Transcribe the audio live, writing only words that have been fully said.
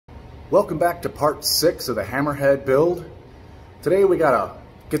Welcome back to part 6 of the Hammerhead build. Today we gotta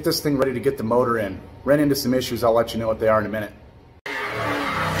get this thing ready to get the motor in. Ran into some issues, I'll let you know what they are in a minute.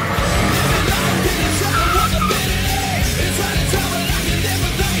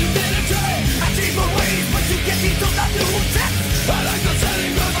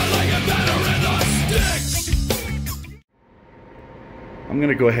 I'm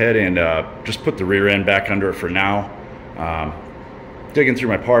gonna go ahead and just put the rear end back under it for now. Digging through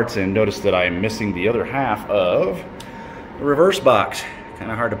my parts and noticed that I'm missing the other half of the reverse box. Kind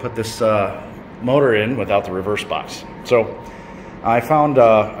of hard to put this motor in without the reverse box. So I found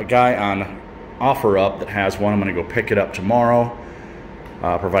a guy on OfferUp that has one. I'm gonna go pick it up tomorrow,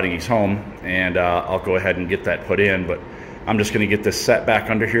 providing he's home, and I'll go ahead and get that put in. But I'm just gonna get this set back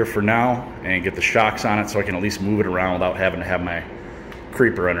under here for now and get the shocks on it so I can at least move it around without having to have my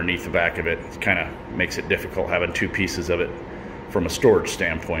creeper underneath the back of it. It kind of makes it difficult having two pieces of it from a storage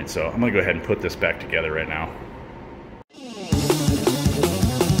standpoint. So I'm gonna go ahead and put this back together right now.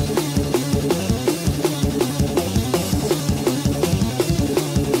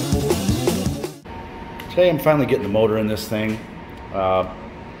 Today I'm finally getting the motor in this thing. I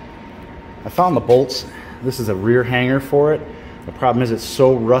found the bolts. This is a rear hanger for it. The problem is it's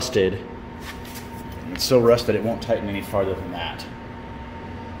so rusted. It's so rusted it won't tighten any farther than that.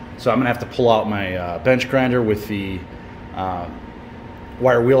 So I'm gonna have to pull out my bench grinder with the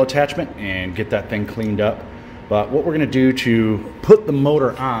wire wheel attachment and get that thing cleaned up. But what we're gonna do to put the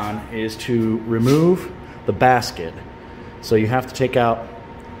motor on is to remove the basket. So you have to take out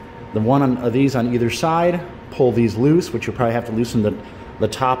the one of these on either side, pull these loose, which you'll probably have to loosen the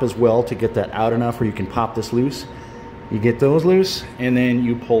top as well to get that out enough where you can pop this loose. You get those loose, and then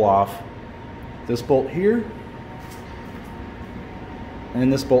you pull off this bolt here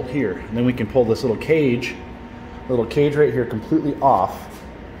and this bolt here. And then we can pull this little cage right here completely off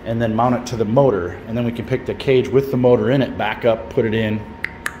and then mount it to the motor. And then we can pick the cage with the motor in it, back up, put it in,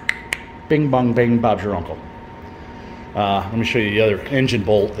 bing bong bing, Bob's your uncle. Let me show you the other engine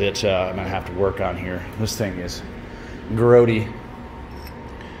bolt that I'm gonna have to work on here. This thing is grody.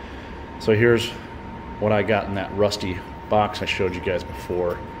 So here's what I got in that rusty box I showed you guys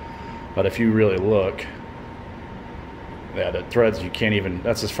before. But if you really look, yeah, the threads, you can't even,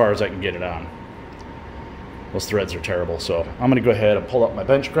 that's as far as I can get it on. Those threads are terrible. So I'm gonna go ahead and pull up my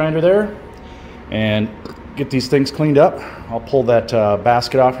bench grinder there and get these things cleaned up. I'll pull that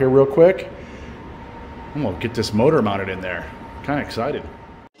basket off here real quick. And we'll get this motor mounted in there. Kind of excited.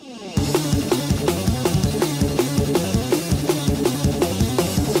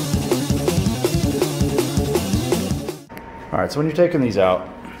 All right, so when you're taking these out,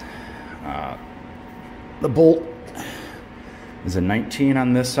 the bolt is a 19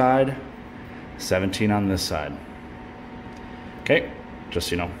 on this side, 17 on this side. Okay, just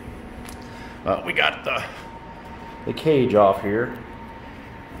so you know. We got the cage off here.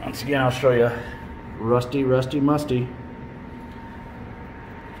 Once again, I'll show you. Rusty, musty.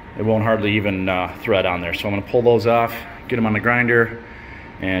 It won't hardly even thread on there. So I'm gonna pull those off, get them on the grinder,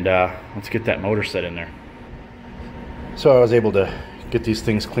 and let's get that motor set in there. So I was able to get these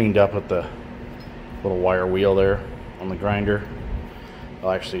things cleaned up with the little wire wheel there on the grinder. They'll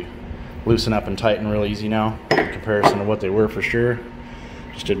actually loosen up and tighten real easy now in comparison to what they were for sure.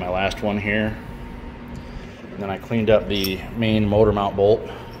 Just did my last one here. And then I cleaned up the main motor mount bolt.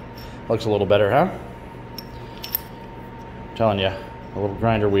 Looks a little better, huh? I'm telling you, a little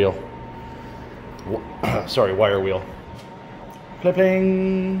grinder wheel. Sorry, wire wheel.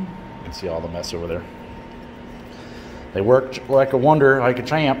 Clipping. You can see all the mess over there. They worked like a wonder, like a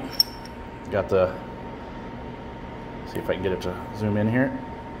champ. Got the, see if I can get it to zoom in here.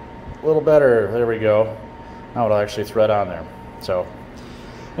 A little better, there we go. Now it'll actually thread on there. So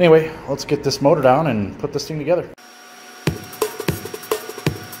anyway, let's get this motor down and put this thing together.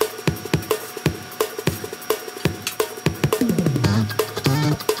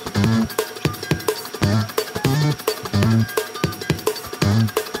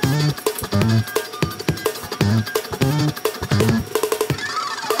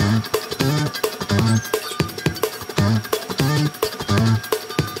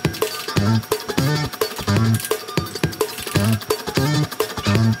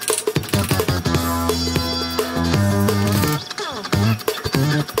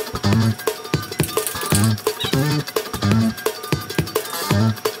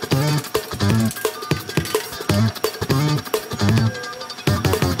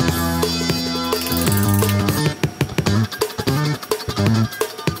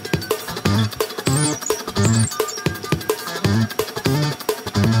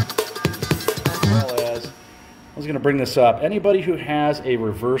 bring this up. Anybody who has a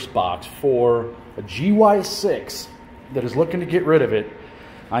reverse box for a GY6 that is looking to get rid of it,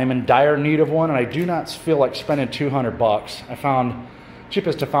 I am in dire need of one, and I do not feel like spending 200 bucks. I found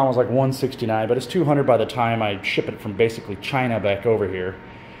cheapest I found was like 169, but it's 200 by the time I ship it from basically China back over here.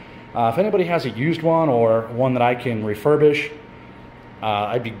 If anybody has a used one or one that I can refurbish,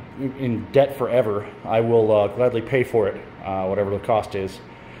 I'd be in debt forever. I will gladly pay for it, whatever the cost is.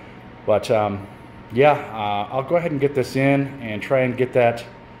 But yeah, I'll go ahead and get this in and try and get that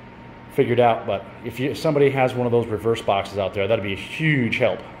figured out. But if somebody has one of those reverse boxes out there, that'd be a huge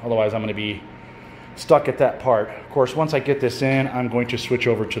help. Otherwise, I'm going to be stuck at that part. Of course, once I get this in, I'm going to switch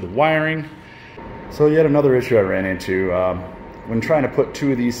over to the wiring. So yet another issue I ran into when trying to put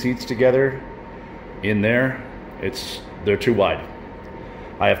two of these seats together in there, they're too wide.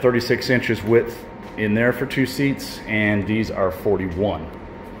 I have 36 inches width in there for two seats, and these are 41.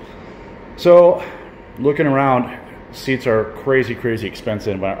 So looking around, seats are crazy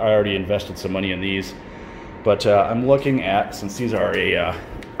expensive, but I already invested some money in these. But I'm looking at, since these are a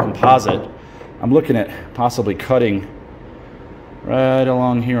composite, I'm looking at possibly cutting right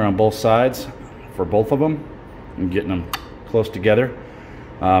along here on both sides for both of them and getting them close together.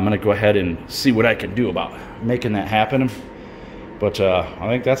 I'm going to go ahead and see what I can do about making that happen. But I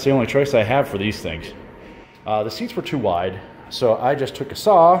think that's the only choice I have for these things. The seats were too wide, so I just took a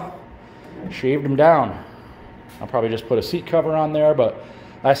saw, shaved them down. I'll probably just put a seat cover on there, but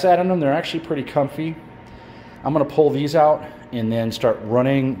I sat in them. They're actually pretty comfy. I'm going to pull these out and then start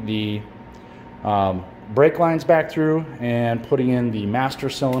running the brake lines back through and putting in the master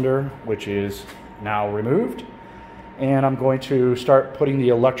cylinder, which is now removed. And I'm going to start putting the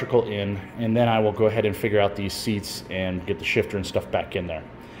electrical in, and then I will go ahead and figure out these seats and get the shifter and stuff back in there.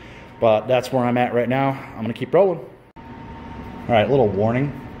 But that's where I'm at right now. I'm going to keep rolling. All right, little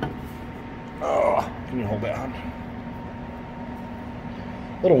warning. Oh, can you hold that on?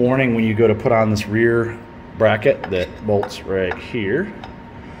 Little warning when you go to put on this rear bracket that bolts right here.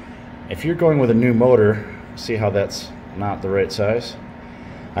 If you're going with a new motor, see how that's not the right size?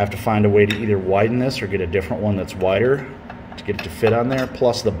 I have to find a way to either widen this or get a different one that's wider to get it to fit on there.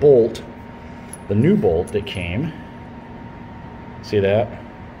 Plus the bolt, the new bolt that came, see that?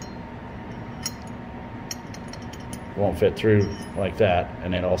 Won't fit through like that,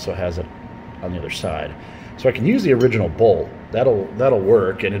 and it also has it on the other side. So I can use the original bolt. That'll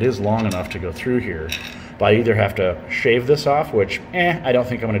work, and it is long enough to go through here. But I either have to shave this off, which I don't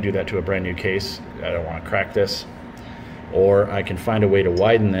think I'm going to do that to a brand new case. I don't want to crack this. Or I can find a way to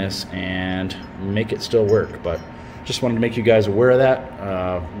widen this and make it still work. But just wanted to make you guys aware of that.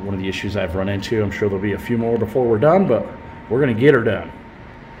 One of the issues I've run into. I'm sure there'll be a few more before we're done, but we're going to get her done.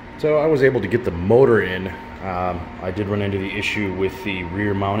 So I was able to get the motor in. I did run into the issue with the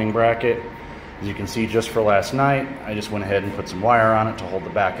rear mounting bracket. As you can see, just for last night, I just went ahead and put some wire on it to hold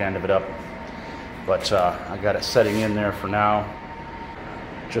the back end of it up. But I got it setting in there for now.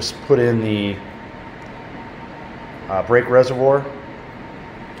 Just put in the brake reservoir,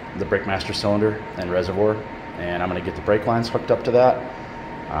 the brake master cylinder and reservoir, and I'm going to get the brake lines hooked up to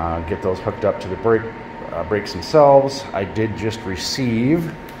that. Get those hooked up to the brakes themselves. I did just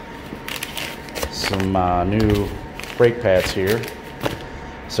receive some new brake pads here,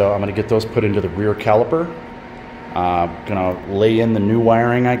 so I'm going to get those put into the rear caliper. Gonna lay in the new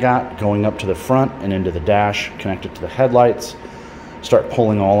wiring I got going up to the front and into the dash, connect it to the headlights, start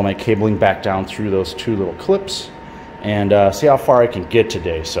pulling all of my cabling back down through those two little clips, and see how far I can get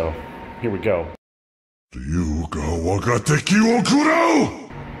today. So here we go.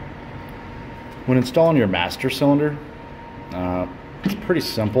 When installing your master cylinder, it's pretty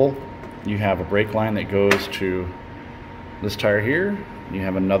simple. You have a brake line that goes to this tire here. You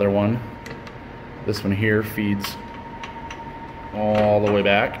have another one. This one here feeds all the way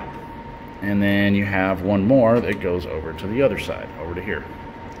back, and then you have one more that goes over to the other side, over to here.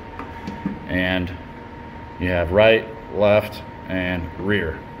 And you have right, left, and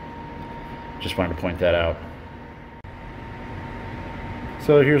rear. Just wanted to point that out.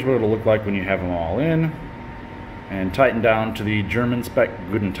 So here's what it'll look like when you have them all in and tightened down to the German spec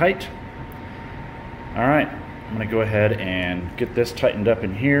good and tight. All right, I'm going to go ahead and get this tightened up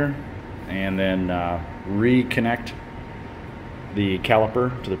in here and then reconnect the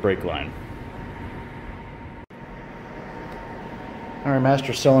caliper to the brake line. All right,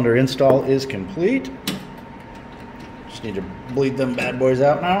 master cylinder install is complete. Just need to bleed them bad boys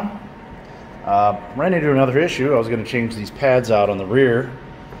out now. Ran into another issue. I was going to change these pads out on the rear.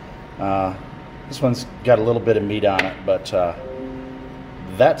 This one's got a little bit of meat on it, but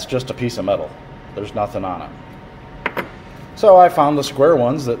that's just a piece of metal. There's nothing on it. So I found the square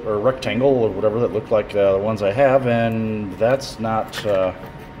ones that are rectangle or whatever that look like the ones I have, and that's not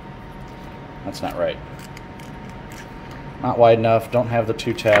right. Not wide enough. Don't have the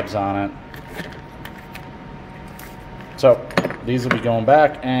 2 tabs on it. So these will be going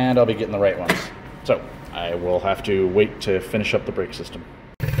back, and I'll be getting the right ones. So I will have to wait to finish up the brake system.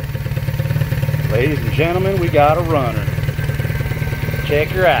 Ladies and gentlemen, we got a runner. Check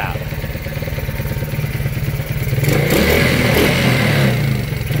her out.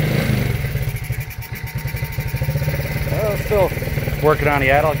 Well, still working on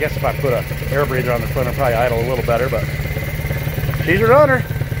the idle. I guess if I put a air breather on the front, it'll probably idle a little better, but she's a runner.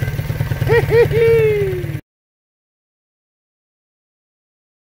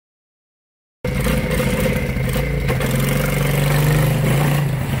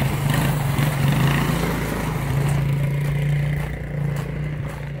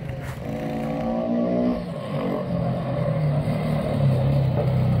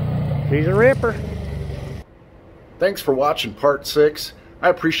 She's a ripper. Thanks for watching part 6. I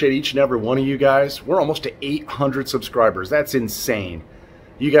appreciate each and every one of you guys. We're almost to 800 subscribers. That's insane.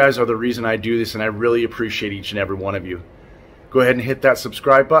 You guys are the reason I do this, and I really appreciate each and every one of you. Go ahead and hit that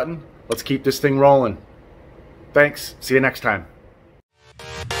subscribe button. Let's keep this thing rolling. Thanks. See you next time.